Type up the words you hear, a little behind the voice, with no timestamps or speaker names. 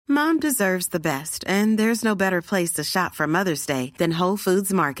Mom deserves the best, and there's no better place to shop for Mother's Day than Whole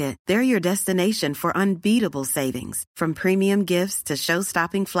Foods Market. They're your destination for unbeatable savings, from premium gifts to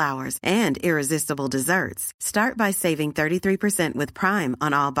show-stopping flowers and irresistible desserts. Start by saving 33% with Prime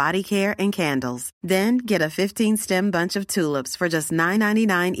on all body care and candles. Then get a 15-stem bunch of tulips for just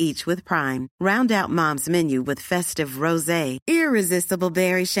 $9.99 each with Prime. Round out Mom's menu with festive rosé, irresistible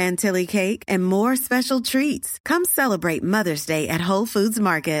berry chantilly cake, and more special treats. Come celebrate Mother's Day at Whole Foods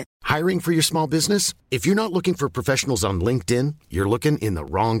Market. Hiring for your small business? If you're not looking for professionals on LinkedIn, you're looking in the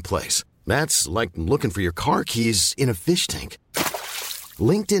wrong place. That's like looking for your car keys in a fish tank.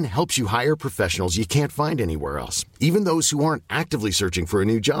 LinkedIn helps you hire professionals you can't find anywhere else, even those who aren't actively searching for a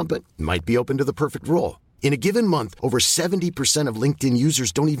new job but might be open to the perfect role. In a given month, over 70% of LinkedIn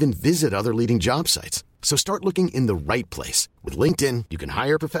users don't even visit other leading job sites. So start looking in the right place. With LinkedIn, you can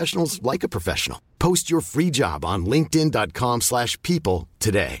hire professionals like a professional. Post your free job on linkedin.com/people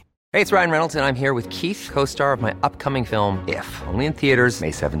today. Hey, it's Ryan Reynolds, and I'm here with Keith, co-star of my upcoming film, If, only in theaters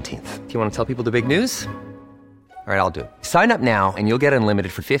May 17th. Do you want to tell people the big news? All right, I'll do it. Sign up now and you'll get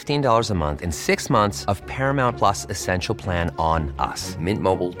unlimited for $15 a month and 6 months of Paramount Plus Essential Plan on us.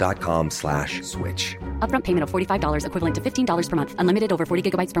 MintMobile.com/switch. Upfront payment of $45 equivalent to $15 per month. Unlimited over 40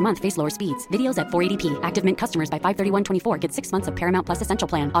 gigabytes per month. Face lower speeds. Videos at 480p. Active Mint customers by 531.24 get 6 months of Paramount Plus Essential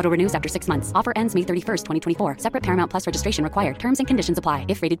Plan. Auto renews after 6 months. Offer ends May 31st, 2024. Separate Paramount Plus registration required. Terms and conditions apply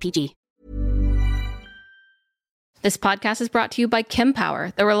if rated PG. This podcast is brought to you by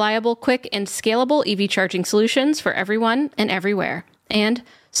Kempower, the reliable, quick, and scalable EV charging solutions for everyone and everywhere. And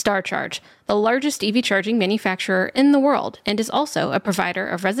StarCharge, the largest EV charging manufacturer in the world, and is also a provider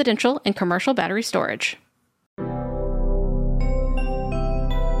of residential and commercial battery storage.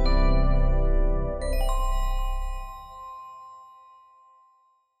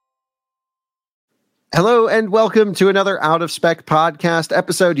 Hello and welcome to another Out of Spec podcast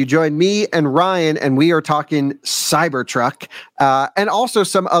episode. You join me and Ryan, and we are talking Cybertruck and also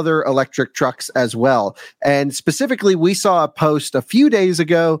some other electric trucks as well. And specifically, we saw a post a few days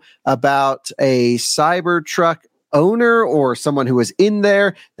ago about a Cybertruck owner or someone who was in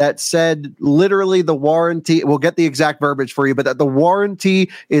there that said literally the warranty, we'll get the exact verbiage for you, but that the warranty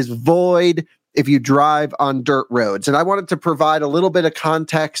is void if you drive on dirt roads. And I wanted to provide a little bit of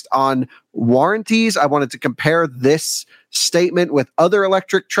context on warranties. I wanted to compare this statement with other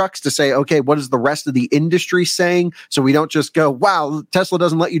electric trucks to say, okay, what is the rest of the industry saying? So we don't just go, wow, Tesla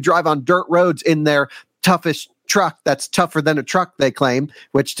doesn't let you drive on dirt roads in their toughest truck that's tougher than a truck, they claim,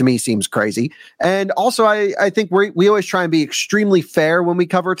 which to me seems crazy. And also, I think we always try and be extremely fair when we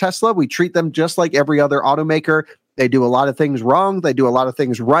cover Tesla. We treat them just like every other automaker. They do a lot of things wrong. They do a lot of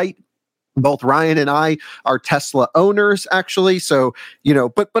things right. Both Ryan and I are Tesla owners, actually. So,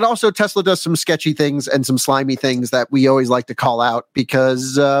 but also Tesla does some sketchy things and some slimy things that we always like to call out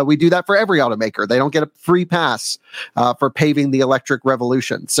because we do that for every automaker. They don't get a free pass for paving the electric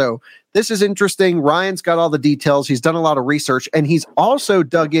revolution. So this is interesting. Ryan's got all the details. He's done a lot of research, and he's also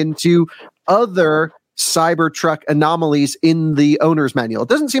dug into other Cybertruck anomalies in the owner's manual. It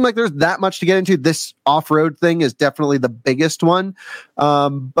doesn't seem like there's that much to get into. This off-road thing is definitely the biggest one.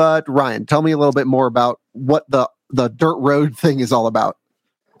 But Ryan, tell me a little bit more about what the dirt road thing is all about.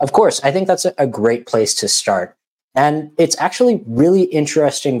 Of course, I think that's a great place to start. And it's actually really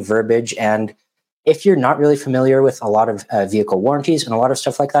interesting verbiage. And if you're not really familiar with a lot of vehicle warranties and a lot of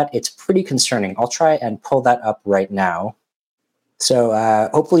stuff like that, it's pretty concerning. I'll try and pull that up right now. So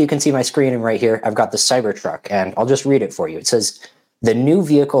hopefully you can see my screen, and right here I've got the Cybertruck, and I'll just read it for you. It says, the new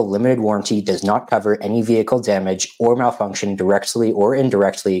vehicle limited warranty does not cover any vehicle damage or malfunction directly or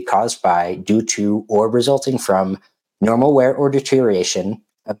indirectly caused by, due to, or resulting from normal wear or deterioration,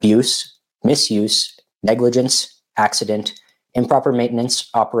 abuse, misuse, negligence, accident, improper maintenance,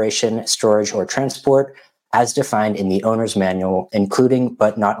 operation, storage, or transport, as defined in the owner's manual, including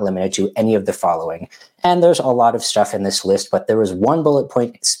but not limited to any of the following. And there's a lot of stuff in this list, but there was one bullet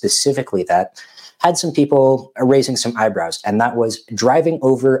point specifically that had some people raising some eyebrows, and that was driving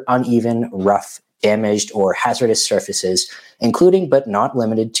over uneven, rough, damaged, or hazardous surfaces, including but not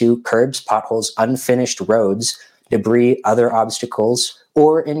limited to curbs, potholes, unfinished roads, debris, other obstacles,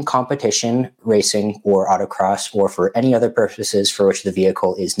 or in competition, racing, or autocross, or for any other purposes for which the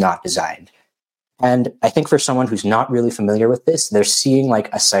vehicle is not designed. And I think for someone who's not really familiar with this, they're seeing like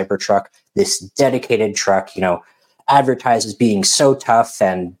a Cybertruck, this dedicated truck, advertised as being so tough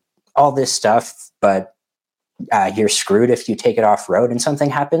and all this stuff, but you're screwed if you take it off road and something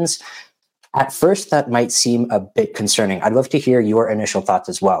happens. At first, that might seem a bit concerning. I'd love to hear your initial thoughts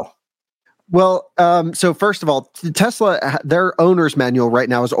as well. Well, so first of all, Tesla, their owner's manual right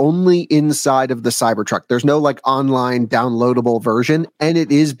now is only inside of the Cybertruck. There's no like online downloadable version, and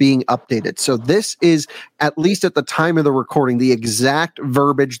it is being updated. So this is, at least at the time of the recording, the exact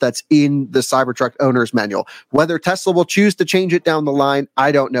verbiage that's in the Cybertruck owner's manual. Whether Tesla will choose to change it down the line,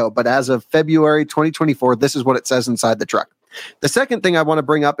 I don't know. But as of February 2024, this is what it says inside the truck. The second thing I want to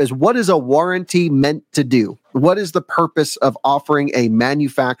bring up is, what is a warranty meant to do? What is the purpose of offering a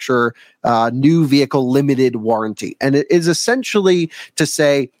manufacturer new vehicle limited warranty? And it is essentially to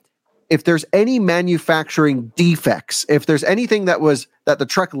say, if there's any manufacturing defects, if there's anything that the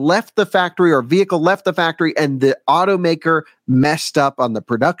truck left the factory or vehicle left the factory and the automaker messed up on the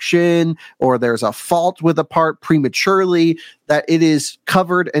production, or there's a fault with a part prematurely, that it is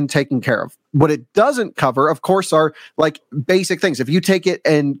covered and taken care of. What it doesn't cover, of course, are like basic things. If you take it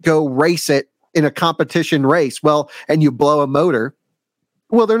and go race it in a competition race, and you blow a motor,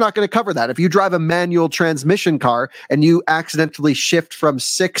 they're not going to cover that. If you drive a manual transmission car and you accidentally shift from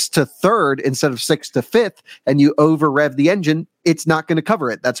 6th to 3rd instead of 6th to 5th and you over rev the engine, it's not going to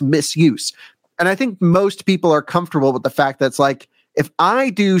cover it. That's misuse. And I think most people are comfortable with the fact that it's like, if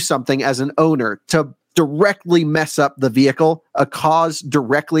I do something as an owner to directly mess up the vehicle, a cause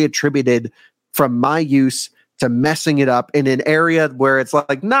directly attributed from my use to messing it up in an area where it's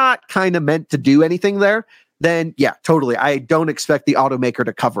like not kind of meant to do anything there, then yeah, totally. I don't expect the automaker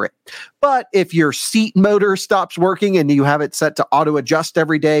to cover it. But if your seat motor stops working and you have it set to auto adjust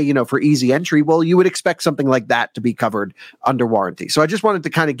every day, for easy entry, you would expect something like that to be covered under warranty. So I just wanted to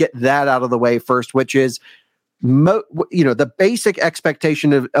kind of get that out of the way first, which is, the basic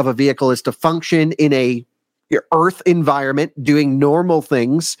expectation of a vehicle is to function in a earth environment, doing normal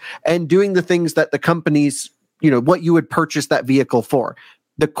things and doing the things that the companies, what you would purchase that vehicle for.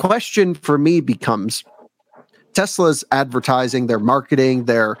 The question for me becomes, Tesla's advertising, their marketing,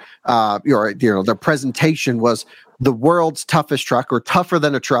 their presentation was the world's toughest truck, or tougher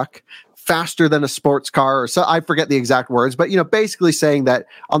than a truck, faster than a sports car, or so I forget the exact words, but basically saying that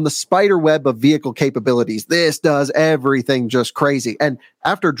on the spider web of vehicle capabilities, this does everything just crazy. And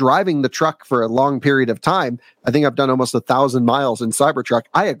after driving the truck for a long period of time, I think I've done almost 1,000 miles in Cybertruck.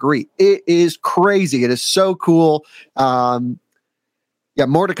 I agree. It is crazy. It is so cool.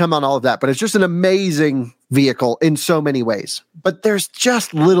 More to come on all of that, but it's just an amazing vehicle in so many ways. But there's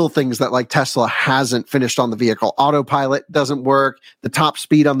just little things that like Tesla hasn't finished on the vehicle. Autopilot doesn't work. The top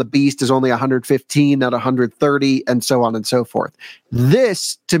speed on the Beast is only 115, not 130, and so on and so forth.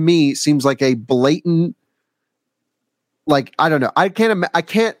 This to me seems like a blatant, I don't know. I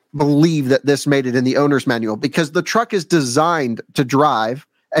can't believe that this made it in the owner's manual, because the truck is designed to drive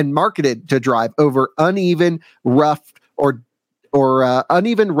and marketed to drive over uneven, rough,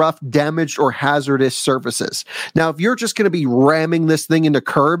 damaged, or hazardous surfaces. Now, if you're just going to be ramming this thing into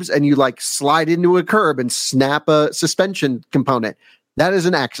curbs and you slide into a curb and snap a suspension component, that is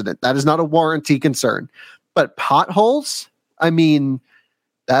an accident. That is not a warranty concern. But potholes,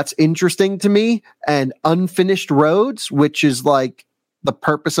 that's interesting to me. And unfinished roads, which is the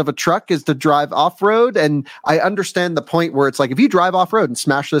purpose of a truck is to drive off-road. And I understand the point where it's like, if you drive off-road and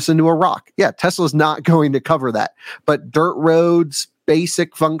smash this into a rock, yeah, Tesla's not going to cover that. But dirt roads,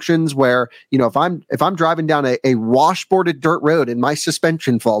 basic functions where, if I'm driving down a washboarded dirt road and my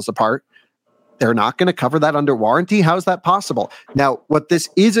suspension falls apart, they're not going to cover that under warranty. How is that possible? Now, what this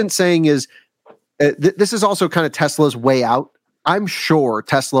isn't saying is, this is also kind of Tesla's way out. I'm sure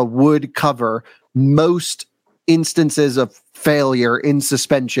Tesla would cover most instances of failure in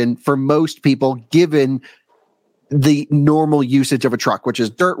suspension for most people, given the normal usage of a truck, which is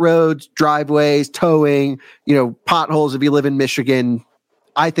dirt roads, driveways, towing, potholes. If you live in Michigan,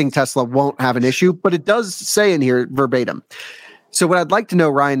 I think Tesla won't have an issue, but it does say in here verbatim. So what I'd like to know,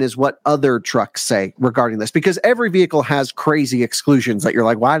 Ryan, is what other trucks say regarding this, because every vehicle has crazy exclusions that you're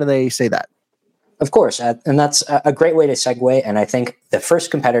like, why do they say that? Of course, and that's a great way to segue. And I think the first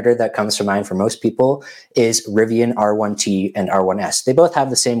competitor that comes to mind for most people is Rivian R1T and R1S. They both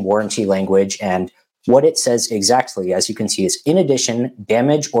have the same warranty language, and what it says exactly, as you can see, is in addition,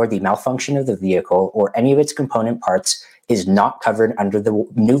 damage or the malfunction of the vehicle or any of its component parts is not covered under the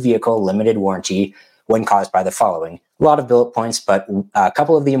new vehicle limited warranty when caused by the following. A lot of bullet points, but a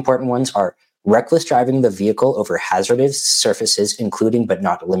couple of the important ones are reckless driving the vehicle over hazardous surfaces, including but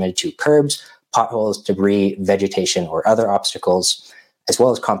not limited to curbs, potholes, debris, vegetation, or other obstacles, as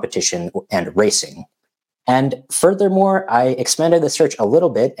well as competition and racing. And furthermore, I expanded the search a little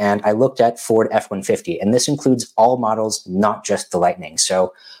bit and I looked at Ford F-150, and this includes all models, not just the Lightning.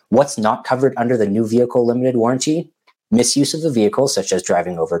 So what's not covered under the new vehicle limited warranty? Misuse of the vehicle, such as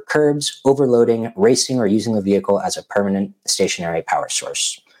driving over curbs, overloading, racing, or using the vehicle as a permanent stationary power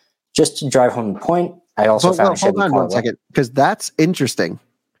source. Just to drive home the point, I also found Chevy hold on one second, because that's interesting.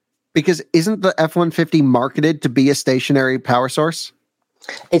 Because isn't the F-150 marketed to be a stationary power source?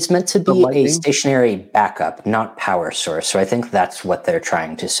 It's meant to be a stationary backup, not power source. So I think that's what they're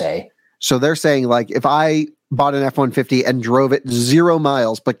trying to say. So they're saying, like, if I bought an F-150 and drove it 0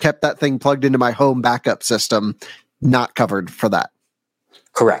 miles, but kept that thing plugged into my home backup system, not covered for that.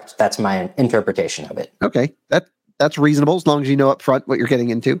 Correct. That's my interpretation of it. Okay. That's reasonable as long as you know up front what you're getting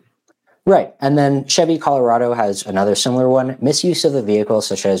into. Right. And then Chevy Colorado has another similar one: misuse of the vehicle,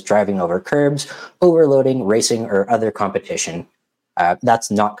 such as driving over curbs, overloading, racing, or other competition.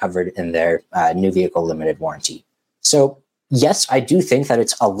 That's not covered in their new vehicle limited warranty. So yes, I do think that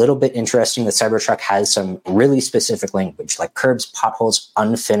it's a little bit interesting that Cybertruck has some really specific language, like curbs, potholes,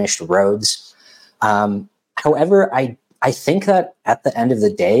 unfinished roads. However, I think that at the end of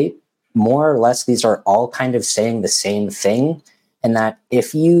the day, more or less, these are all kind of saying the same thing. And that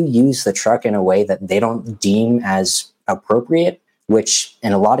if you use the truck in a way that they don't deem as appropriate, which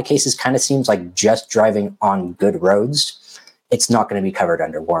in a lot of cases kind of seems like just driving on good roads, it's not going to be covered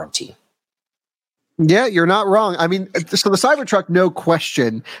under warranty. Yeah, you're not wrong. I mean, so the Cybertruck, no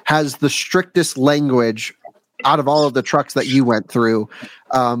question, has the strictest language out of all of the trucks that you went through.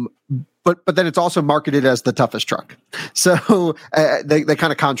 But then it's also marketed as the toughest truck. So they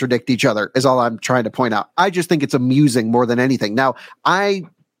kind of contradict each other is all I'm trying to point out. I just think it's amusing more than anything. Now, I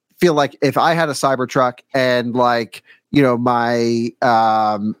feel like if I had a Cybertruck and like, you know, my,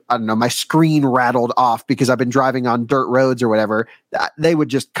 I don't know, my screen rattled off because I've been driving on dirt roads or whatever, they would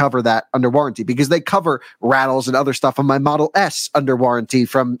just cover that under warranty because they cover rattles and other stuff on my Model S under warranty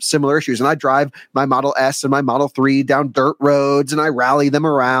from similar issues. And I drive my Model S and my Model 3 down dirt roads and I rally them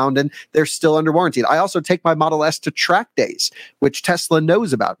around and they're still under warranty. I also take my Model S to track days, which Tesla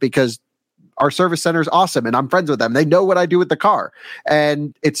knows about because our service center is awesome and I'm friends with them. They know what I do with the car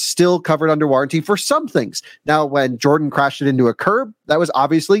and it's still covered under warranty for some things. Now, when Jordan crashed it into a curb, that was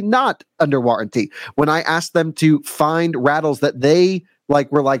obviously not under warranty. When I asked them to find rattles that they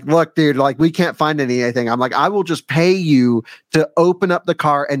were like, look, dude, like we can't find anything. I'm like, I will just pay you to open up the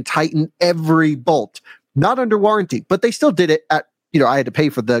car and tighten every bolt, not under warranty, but they still did it at, you know, I had to pay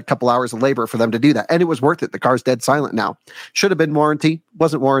for the couple hours of labor for them to do that. And it was worth it. The car's dead silent now. Should have been warranty.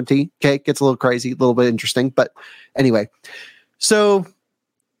 Wasn't warranty. Okay. Gets a little crazy, a little bit interesting. But anyway, so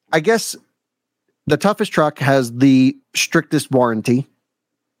I guess the toughest truck has the strictest warranty,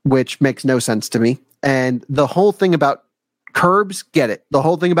 which makes no sense to me. And the whole thing about curbs, get it. The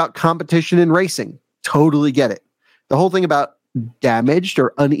whole thing about competition and racing, totally get it. The whole thing about damaged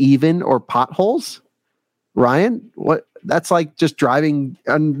or uneven or potholes, Ryan, what? That's like just driving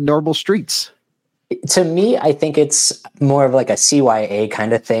on normal streets. To me, I think it's more of like a CYA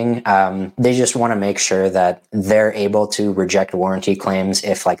kind of thing. They just want to make sure that they're able to reject warranty claims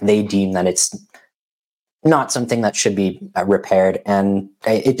if like they deem that it's not something that should be repaired. And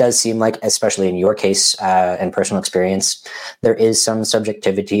it does seem like, especially in your case and personal experience, there is some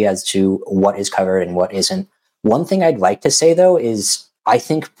subjectivity as to what is covered and what isn't. One thing I'd like to say, though, is I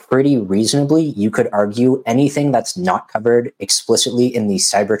think pretty reasonably you could argue anything that's not covered explicitly in the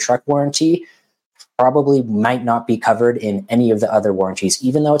Cybertruck warranty probably might not be covered in any of the other warranties,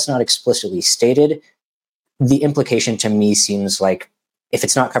 even though it's not explicitly stated. The implication to me seems like if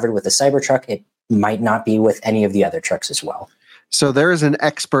it's not covered with the Cybertruck, it might not be with any of the other trucks as well. So there is an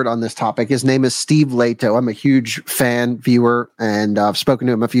expert on this topic. His name is Steve Leto. I'm a huge fan, viewer, and I've spoken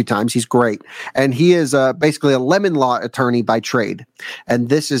to him a few times. He's great. And he is basically a lemon law attorney by trade. And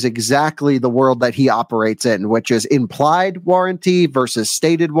this is exactly the world that he operates in, which is implied warranty versus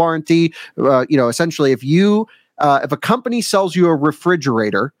stated warranty. Essentially, if a company sells you a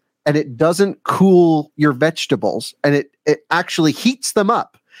refrigerator and it doesn't cool your vegetables and it actually heats them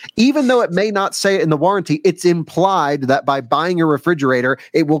up, even though it may not say it in the warranty, it's implied that by buying a refrigerator,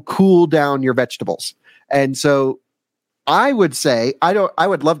 it will cool down your vegetables. And so I would say, I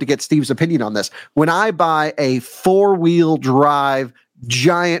would love to get Steve's opinion on this. When I buy a 4-wheel drive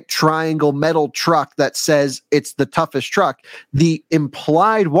giant triangle metal truck that says it's the toughest truck, the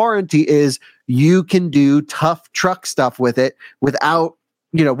implied warranty is you can do tough truck stuff with it without,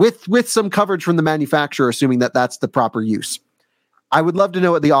 with some coverage from the manufacturer, assuming that that's the proper use. I would love to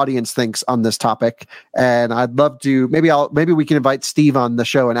know what the audience thinks on this topic, and I'd love to. Maybe we can invite Steve on the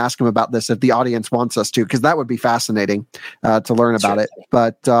show and ask him about this if the audience wants us to, because that would be fascinating to learn about it.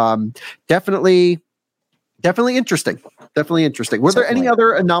 But definitely interesting. Definitely interesting. Were there any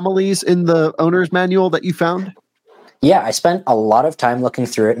other anomalies in the owner's manual that you found? Yeah, I spent a lot of time looking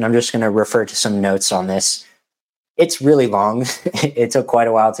through it, and I'm just going to refer to some notes on this. It's really long. It took quite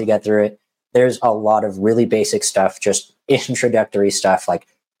a while to get through it. There's a lot of really basic stuff, just introductory stuff like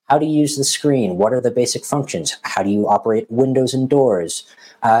how to use the screen, what are the basic functions, how do you operate windows and doors,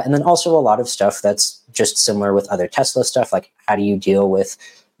 and then also a lot of stuff that's just similar with other Tesla stuff, like how do you deal with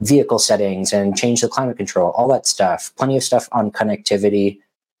vehicle settings and change the climate control, all that stuff, plenty of stuff on connectivity.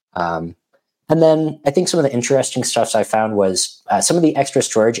 And then I think some of the interesting stuff I found was some of the extra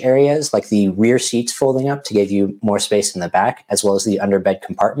storage areas, like the rear seats folding up to give you more space in the back, as well as the underbed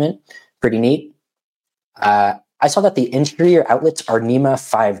compartment. Pretty neat. I saw that the interior outlets are NEMA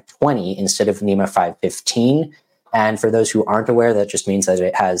 520 instead of NEMA 515. And for those who aren't aware, that just means that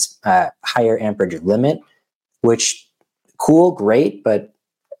it has a higher amperage limit, which cool, great, but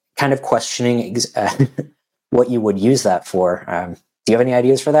kind of questioning what you would use that for. Do you have any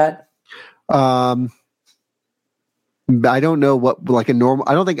ideas for that? I don't know what like a normal.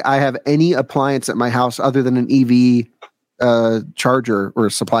 I don't think I have any appliance at my house other than an EV charger or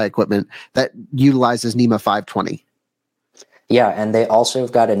supply equipment that utilizes NEMA 520. Yeah, and they also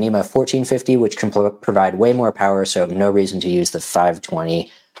have got a NEMA 1450, which can provide way more power, so no reason to use the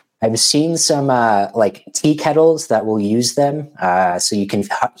 520. I've seen some like tea kettles that will use them, so you can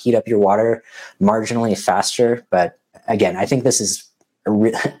heat up your water marginally faster. But again, I think this is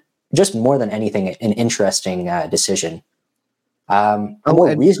just more than anything an interesting decision.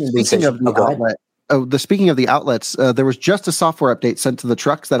 Speaking of the outlets, there was just a software update sent to the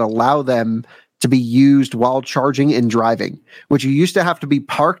trucks that allow them to be used while charging and driving, which you used to have to be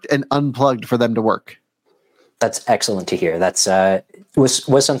parked and unplugged for them to work. That's excellent to hear. That's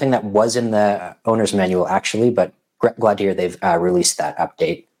was something that was in the owner's manual actually, but glad to hear they've released that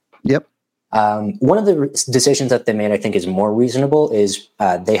update. Yep. One of the decisions that they made, I think, is more reasonable. Is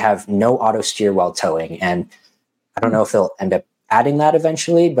they have no auto steer while towing, and I don't know if they'll end up adding that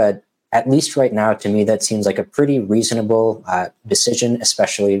eventually, but at least right now, to me, that seems like a pretty reasonable decision,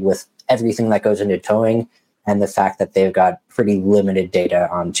 especially with everything that goes into towing and the fact that they've got pretty limited data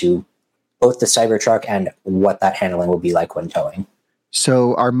onto both the Cybertruck and what that handling will be like when towing.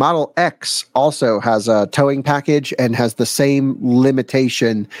 So our Model X also has a towing package and has the same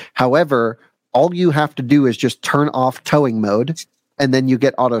limitation. However, all you have to do is just turn off towing mode, and then you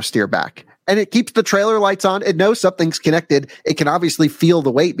get auto steer back. And it keeps the trailer lights on. It knows something's connected. It can obviously feel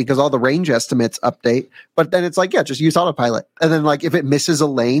the weight because all the range estimates update. But then it's like, yeah, just use autopilot. And then like if it misses a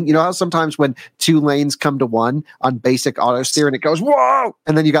lane, you know how sometimes when two lanes come to one on basic auto steer and it goes, whoa,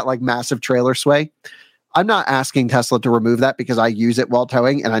 and then you got like massive trailer sway. I'm not asking Tesla to remove that because I use it while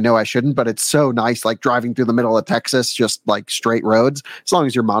towing, and I know I shouldn't, but it's so nice, like driving through the middle of Texas, just like straight roads. As long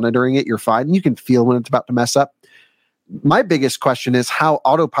as you're monitoring it, you're fine. And you can feel when it's about to mess up. My biggest question is how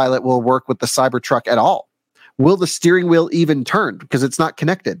autopilot will work with the Cybertruck at all. Will the steering wheel even turn? Because it's not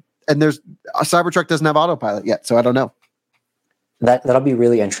connected. And a Cybertruck doesn't have autopilot yet, so I don't know. That'll be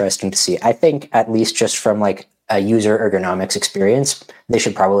really interesting to see. I think at least just from like a user ergonomics experience, they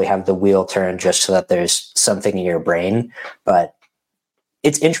should probably have the wheel turn just so that there's something in your brain. But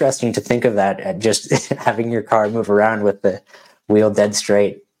it's interesting to think of that, just having your car move around with the wheel dead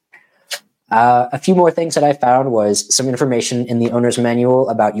straight. A few more things that I found was some information in the owner's manual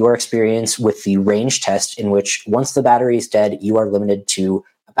about your experience with the range test, in which once the battery is dead, you are limited to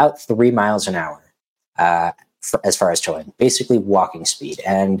about 3 miles an hour as far as towing, basically walking speed.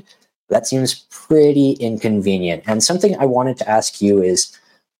 And that seems pretty inconvenient. And something I wanted to ask you is,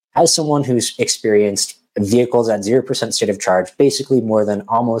 as someone who's experienced vehicles at 0% state of charge, basically more than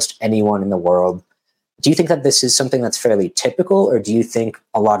almost anyone in the world, do you think that this is something that's fairly typical, or do you think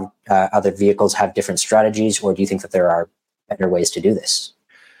a lot of other vehicles have different strategies, or do you think that there are better ways to do this?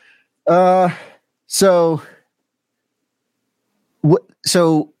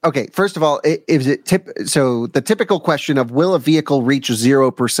 Okay. First of all, the typical question of will a vehicle reach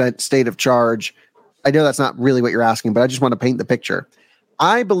 0% state of charge? I know that's not really what you're asking, but I just want to paint the picture.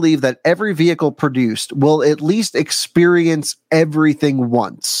 I believe that every vehicle produced will at least experience everything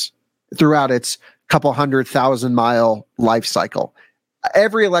once throughout its couple 100,000 mile life cycle.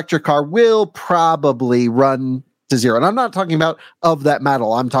 Every electric car will probably run to zero. And I'm not talking about of that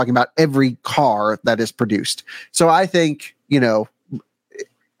metal. I'm talking about every car that is produced. So I think,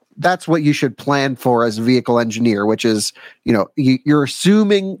 that's what you should plan for as a vehicle engineer, which is, you're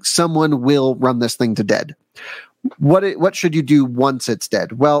assuming someone will run this thing to dead. What should you do once it's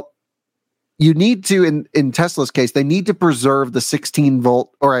dead? Well, you need to, in Tesla's case, they need to preserve the 16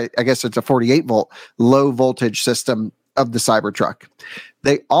 volt, or I guess it's a 48 volt low voltage system of the Cybertruck.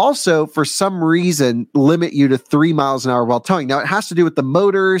 They also, for some reason, limit you to 3 miles an hour while towing. Now, it has to do with the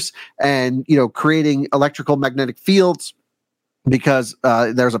motors and, creating electrical magnetic fields, because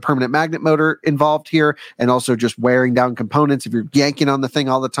there's a permanent magnet motor involved here, and also just wearing down components if you're yanking on the thing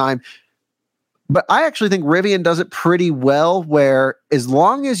all the time. But I actually think Rivian does it pretty well, where as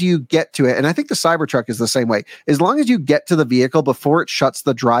long as you get to it, and I think the Cybertruck is the same way, as long as you get to the vehicle before it shuts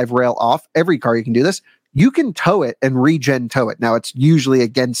the drive rail off, every car you can do this, you can tow it and regen tow it. Now, it's usually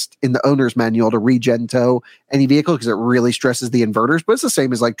against in the owner's manual to regen tow any vehicle because it really stresses the inverters, but it's the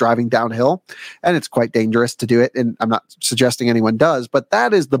same as like driving downhill, and it's quite dangerous to do it. And I'm not suggesting anyone does, but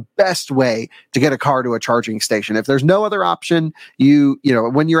that is the best way to get a car to a charging station. If there's no other option, you know,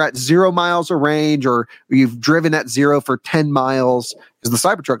 when you're at 0 miles of range or you've driven at 0 for 10 miles, because the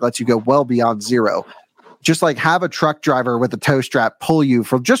Cybertruck lets you go well beyond 0. Just like have a truck driver with a tow strap pull you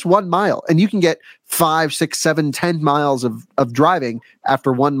for just 1 mile, and you can get 5, 6, 7, 10 miles of driving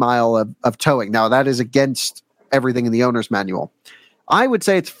after 1 mile of towing. Now, that is against everything in the owner's manual. I would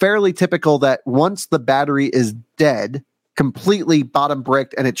say it's fairly typical that once the battery is dead, completely bottom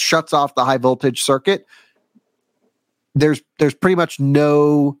bricked, and it shuts off the high voltage circuit, there's pretty much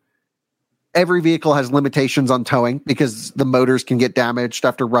no... Every vehicle has limitations on towing because the motors can get damaged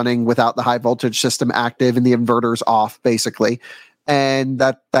after running without the high voltage system active and the inverters off, basically. And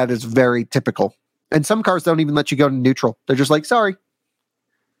that is very typical. And some cars don't even let you go to neutral. They're just like, sorry.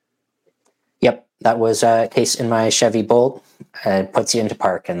 Yep, that was a case in my Chevy Bolt. It puts you into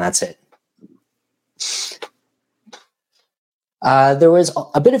park, and that's it. There was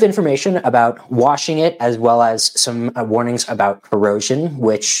a bit of information about washing it, as well as some warnings about corrosion,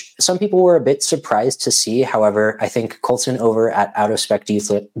 which some people were a bit surprised to see. However, I think Colton over at Out of Spec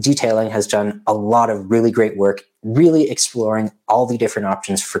Detailing has done a lot of really great work, really exploring all the different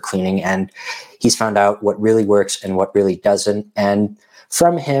options for cleaning, and he's found out what really works and what really doesn't. And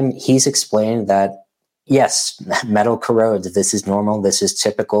from him, he's explained that, yes, metal corrodes. This is normal. This is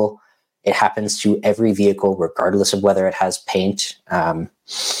typical. It happens to every vehicle, regardless of whether it has paint.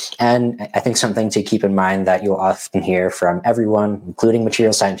 And I think something to keep in mind that you'll often hear from everyone, including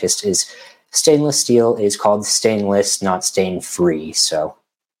material scientists, is stainless steel is called stainless, not stain-free. So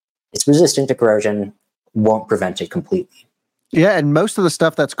it's resistant to corrosion, won't prevent it completely. Yeah, and most of the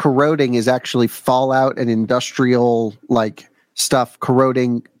stuff that's corroding is actually fallout and industrial like stuff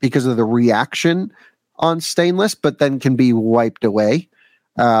corroding because of the reaction on stainless, but then can be wiped away.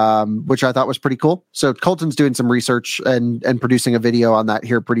 Which I thought was pretty cool. So Colton's doing some research and producing a video on that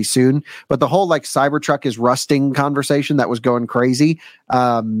here pretty soon. But the whole like Cybertruck is rusting conversation that was going crazy,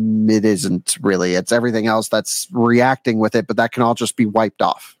 it isn't really. It's everything else that's reacting with it, but that can all just be wiped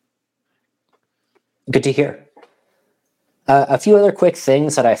off. Good to hear. A few other quick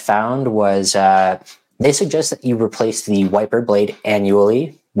things that I found was they suggest that you replace the wiper blade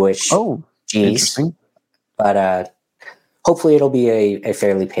annually, which, interesting. But hopefully it'll be a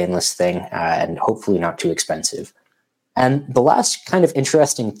fairly painless thing and hopefully not too expensive. And the last kind of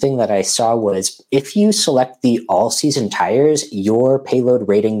interesting thing that I saw was if you select the all-season tires, your payload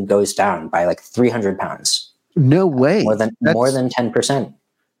rating goes down by like 300 pounds. No way. More than 10%.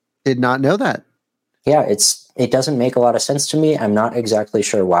 Did not know that. Yeah, it doesn't make a lot of sense to me. I'm not exactly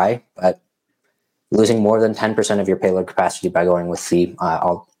sure why, but losing more than 10% of your payload capacity by going with the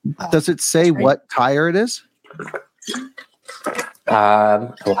does it say what tire it is?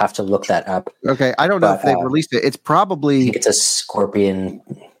 We'll have to look that up. Okay, I don't know if they've released it. It's probably... I think it's a Scorpion.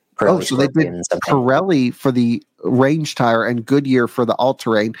 So they did Pirelli for the range tire and Goodyear for the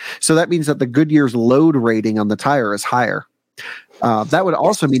all-terrain. So that means that the Goodyear's load rating on the tire is higher. That would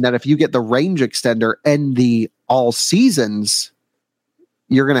also mean that if you get the range extender and the all-seasons,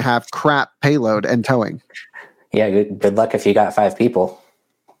 you're going to have crap payload and towing. Yeah, good luck if you got 5 people.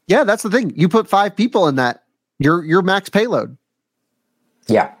 Yeah, that's the thing. You put 5 people in that, your max payload.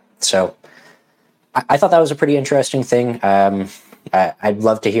 Yeah, so I thought that was a pretty interesting thing. I'd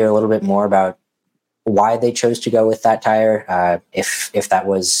love to hear a little bit more about why they chose to go with that tire, if that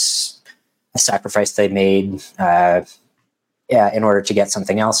was a sacrifice they made in order to get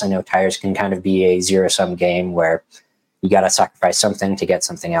something else. I know tires can kind of be a zero-sum game where you got to sacrifice something to get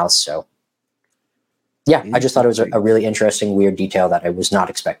something else. So, yeah, I just thought it was a really interesting, weird detail that I was not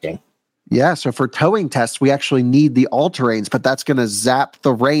expecting. Yeah, so for towing tests, we actually need the all-terrains, but that's going to zap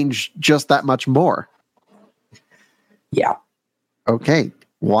the range just that much more. Yeah. Okay,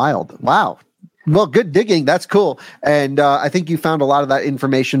 wild. Wow. Well, good digging. That's cool. And I think you found a lot of that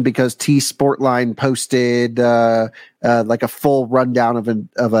information because T Sportline posted like a full rundown of a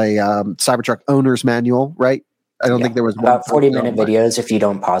Cybertruck owner's manual, right? I don't think there was about 40-minute videos if you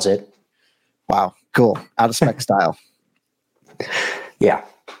don't pause it. Wow, cool. Out of spec style. Yeah.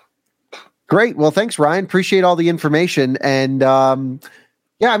 Great. Well, thanks, Ryan. Appreciate all the information. And,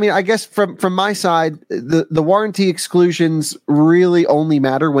 Yeah, I mean, I guess from my side, the warranty exclusions really only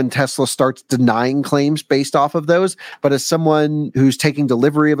matter when Tesla starts denying claims based off of those. But as someone who's taking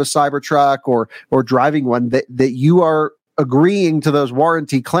delivery of a Cybertruck or driving one, that you are agreeing to those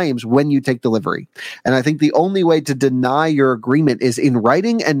warranty claims when you take delivery. And I think the only way to deny your agreement is in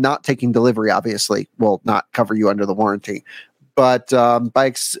writing and not taking delivery, obviously, will not cover you under the warranty. But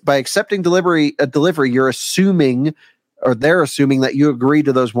by accepting delivery, you're assuming, or they're assuming, that you agree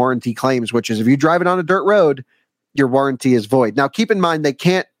to those warranty claims, which is if you drive it on a dirt road, your warranty is void. Now, keep in mind, they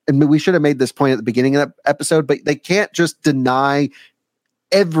can't, and we should have made this point at the beginning of the episode, but they can't just deny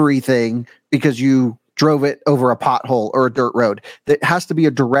everything because you drove it over a pothole or a dirt road. There has to be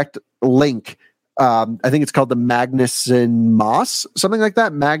a direct link. I think it's called the Magnuson-Moss, something like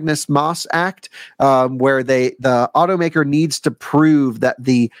that, Magnus-Moss Act, where the automaker needs to prove that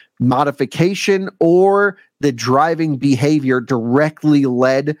the modification or the driving behavior directly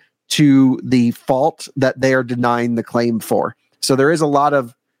led to the fault that they are denying the claim for. So there is a lot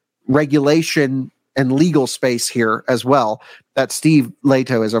of regulation and legal space here as well that Steve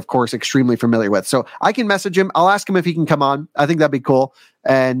Leto is, of course, extremely familiar with. So I can message him. I'll ask him if he can come on. I think that'd be cool.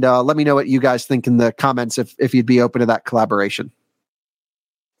 And let me know what you guys think in the comments if you'd be open to that collaboration.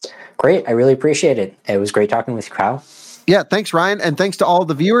 Great. I really appreciate it. It was great talking with you, Kyle. Yeah, thanks, Ryan. And thanks to all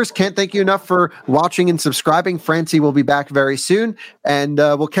the viewers. Can't thank you enough for watching and subscribing. Francie will be back very soon. And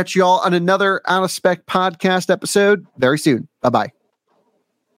we'll catch you all on another Out of Spec podcast episode very soon. Bye-bye.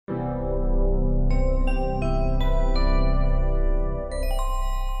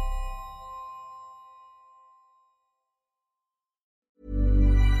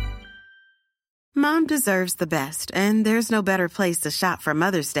 Mom deserves the best, and there's no better place to shop for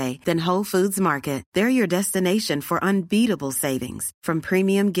Mother's Day than Whole Foods Market. They're your destination for unbeatable savings, from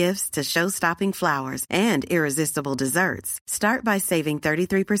premium gifts to show-stopping flowers and irresistible desserts. Start by saving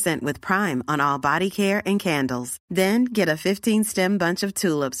 33% with Prime on all body care and candles. Then get a 15-stem bunch of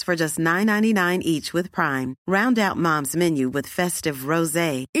tulips for just $9.99 each with Prime. Round out Mom's menu with festive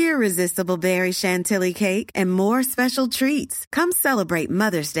rosé, irresistible berry chantilly cake, and more special treats. Come celebrate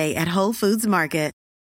Mother's Day at Whole Foods Market.